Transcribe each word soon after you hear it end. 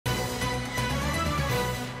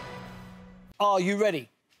Are you ready?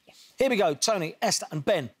 Yeah. Here we go, Tony, Esther and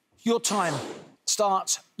Ben. Your time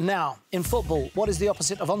starts now. In football, what is the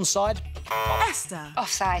opposite of onside? Esther.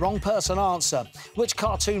 Offside. Wrong person answer. Which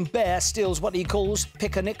cartoon bear steals what he calls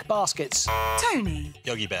pick-a-nick baskets? Tony.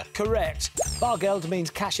 Yogi Bear. Correct. Bargeld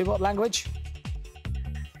means cash in what language?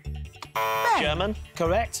 Ben. German.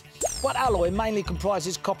 Correct. What alloy mainly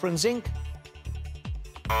comprises copper and zinc?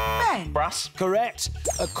 Ben. Brass. Correct.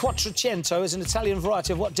 A quattrocento is an Italian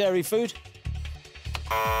variety of what dairy food?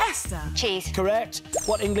 Esther. Cheese. Correct.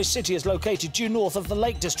 What English city is located due north of the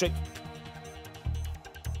Lake District?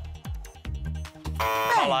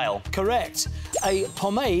 Carlisle. Correct. A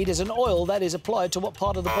pomade is an oil that is applied to what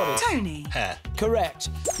part of the body? Tony. Hair. Correct.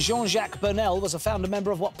 Jean-Jacques Burnel was a founder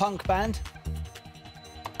member of what punk band?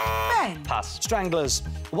 Ben. Pass. Stranglers.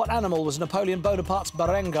 What animal was Napoleon Bonaparte's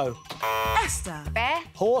Barengo? Esther. Bear.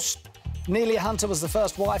 Horse. Nelia Hunter was the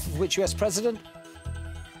first wife of which US president?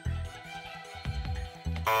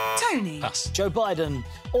 Tony. Pass. Joe Biden.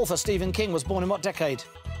 Author Stephen King was born in what decade?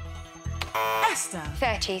 Esther.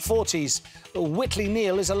 30s. 40s. Whitley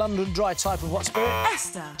Neal is a London dry type of what spirit?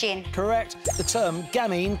 Esther. Gin. Correct. The term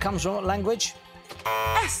gamine comes from what language?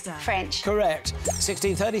 Esther. French. Correct.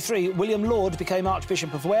 1633, William Laud became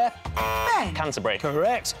Archbishop of where? Ben. Canterbury.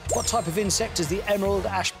 Correct. What type of insect is the emerald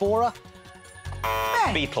ash borer?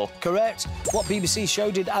 Ben. Beetle. Correct. What BBC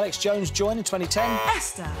show did Alex Jones join in 2010?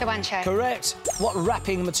 Esther. The One Show. Correct. What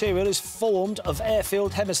wrapping material is formed of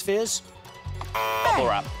air-filled hemispheres? Bubble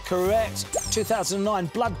wrap. Correct. 2009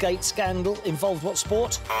 Bloodgate scandal involved what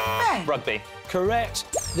sport? Ben. Rugby. Correct.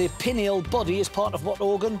 The pineal body is part of what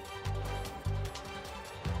organ?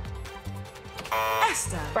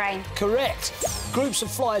 Esther. Brain. Correct. Groups of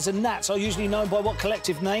flies and gnats are usually known by what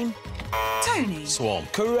collective name? Tony. Swarm.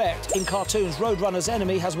 Correct. In cartoons, Roadrunner's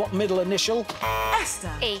enemy has what middle initial?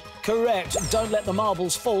 Esther. E. Correct. Don't let the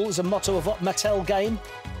marbles fall is a motto of what Mattel game?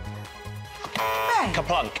 Ben.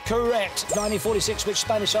 Kaplunk. Correct. 1946, which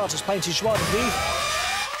Spanish artist painted Joie de Vivre?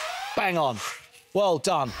 Bang on. Well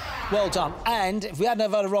done. Well done. And if we hadn't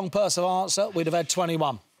have had a wrong person answer, we'd have had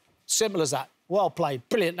 21. Simple as that. Well played.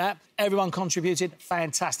 Brilliant, that. Everyone contributed.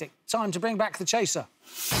 Fantastic. Time to bring back the chaser.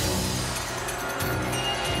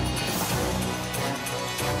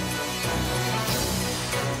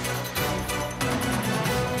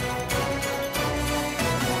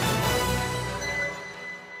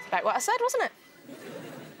 Like what I said, wasn't it?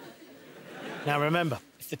 Now, remember,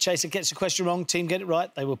 if the chaser gets a question wrong, team get it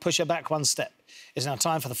right, they will push her back one step. It's now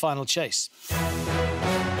time for the final chase.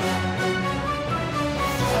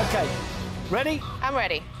 OK, ready? I'm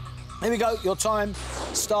ready. Here we go. Your time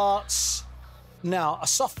starts now. A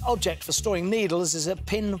soft object for storing needles is a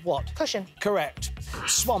pin what? Cushion. Correct.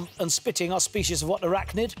 Swamp and spitting are species of what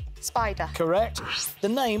arachnid? Spider. Correct. The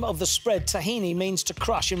name of the spread tahini means to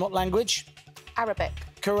crush in what language? Arabic.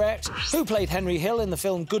 Correct. Who played Henry Hill in the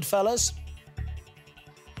film Goodfellas?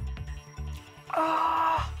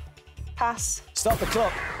 Pass. Stop the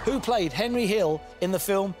clock. Who played Henry Hill in the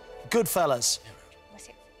film Goodfellas? Was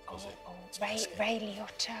it? Ray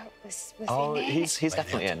Liotta was Oh, in it. he's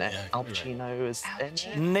definitely in it. Yeah, Al Pacino is in it.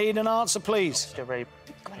 Pacino. Need an answer, please. Ray...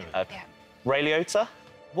 Come on, Uh, yeah. Ray Liotta.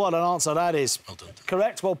 What an answer that is. Well done.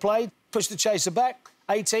 Correct, well played. Push the chaser back.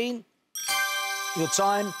 18. Your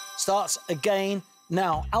time starts again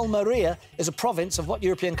now. Almeria is a province of what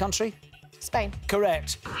European country? Spain.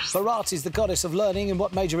 Correct. Bharati is the goddess of learning in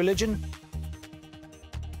what major religion?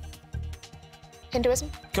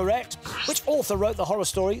 Hinduism. Correct. Which author wrote the horror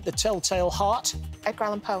story The Telltale Heart? Edgar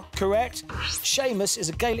Allan Poe. Correct. Seamus is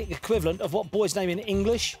a Gaelic equivalent of what boy's name in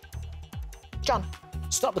English? John.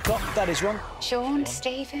 Stop the clock, that is wrong. Sean.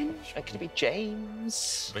 Stephen. Could it be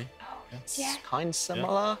James? Three. Yeah. Kind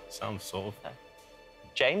similar. Sounds sort of.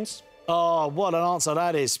 James. Oh, what an answer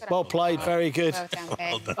that is. Well played, very good.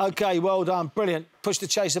 Well done, Ben. OK, well done, brilliant. Push the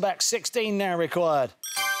chaser back, 16 now required.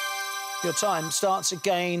 Your time starts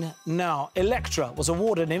again now. Electra was a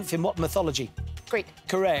water nymph in what mythology? Greek.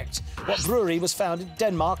 Correct. What brewery was founded in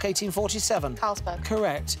Denmark, 1847? Carlsberg.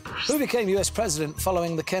 Correct. Who became US president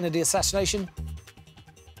following the Kennedy assassination?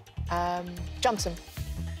 Johnson.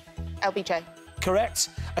 LBJ. Correct.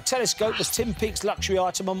 A telescope was Tim Peake's luxury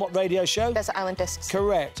item on what radio show? Desert Island Discs.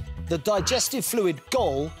 Correct. The digestive fluid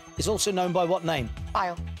gall is also known by what name?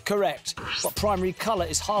 Bile. Correct. What primary colour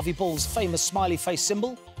is Harvey Ball's famous smiley face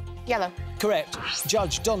symbol? Yellow. Correct.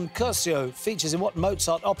 Judge Don Curcio features in what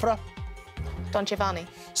Mozart opera? Don Giovanni.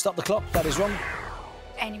 Stop the clock, that is wrong.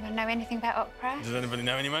 Anyone know anything about opera? Does anybody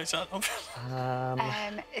know any Mozart?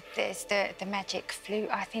 There's the magic flute.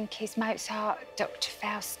 I think is Mozart. Dr.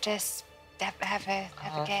 Faustus. Have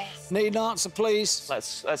a guess. Need an answer, please.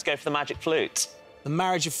 Let's go for the magic flute. The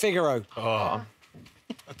Marriage of Figaro. Oh.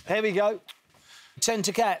 Here we go. 10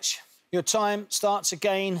 to catch. Your time starts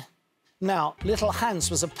again now. Little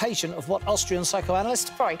Hans was a patient of what Austrian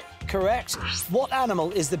psychoanalyst? Freud. Correct. What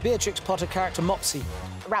animal is the Beatrix Potter character Mopsy?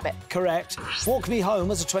 Rabbit. Correct. Walk Me Home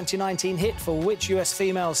was a 2019 hit for which US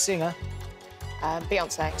female singer?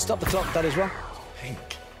 Beyonce. Stop the clock, that is wrong. Pink.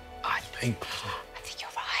 Pink. I think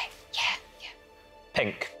you're right. Yeah.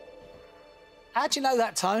 Pink. How'd you know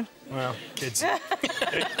that, Tone? Well, kids.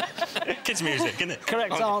 Kids' music, isn't it?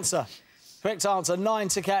 Correct answer. Correct answer. 9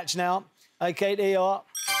 to catch now. OK, there you are.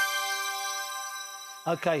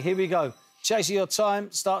 OK, here we go. Chasing your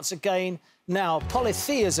time starts again now.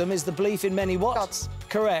 Polytheism is the belief in many what? Gods.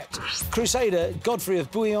 Correct. Crusader Godfrey of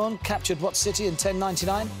Bouillon captured what city in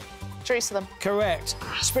 1099? Jerusalem. Correct.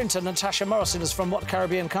 Sprinter Natasha Morrison is from what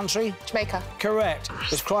Caribbean country? Jamaica. Correct.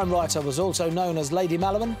 This crime writer was also known as Lady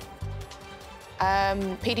Malaman?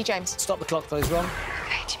 P.D. James. Stop the clock, that is wrong.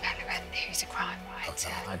 Lady Malaman, who's a crime writer.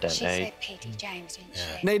 I don't she know. said P.D. James, didn't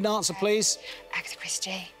she? Need an answer, please? Agatha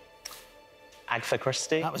Christie. Agatha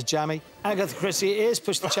Christie. That was jammy. Agatha Christie it is.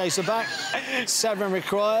 Push the chaser back. 7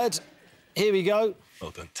 required. Here we go. Well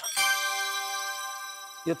done.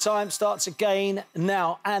 Your time starts again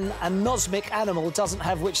now. An anosmic animal doesn't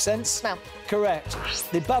have which sense? Smell. Correct.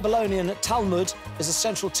 The Babylonian Talmud is a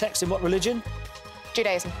central text in what religion?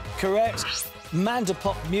 Judaism. Correct.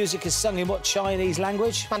 Mandopop music is sung in what Chinese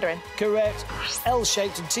language? Mandarin. Correct.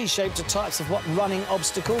 L-shaped and T-shaped are types of what running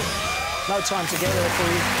obstacle? No time to get there for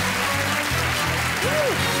you.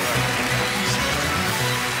 Woo!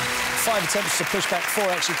 5 attempts to push back, 4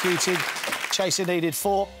 executed. Chaser needed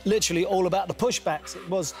 4. Literally all about the pushbacks. It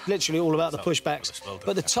was literally all about the pushbacks. Well done.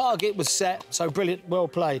 But the target was set, so brilliant, well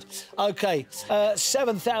played. OK,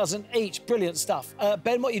 7,000 each, brilliant stuff.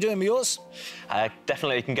 Ben, what are you doing with yours?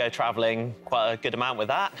 Definitely can go travelling quite a good amount with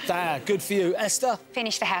that. Good for you. Esther?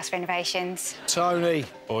 Finish the house renovations. Tony?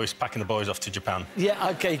 Boys, packing the boys off to Japan. Yeah,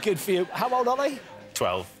 OK, good for you. How old are they?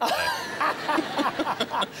 12.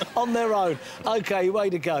 On their own. OK, way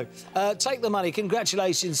to go. Take the money.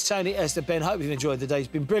 Congratulations, Tony, Esther, Ben. Hope you've enjoyed the day. It's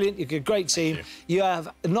been brilliant. You're a great team. You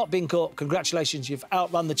have not been caught. Congratulations, you've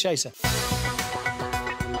outrun the chaser.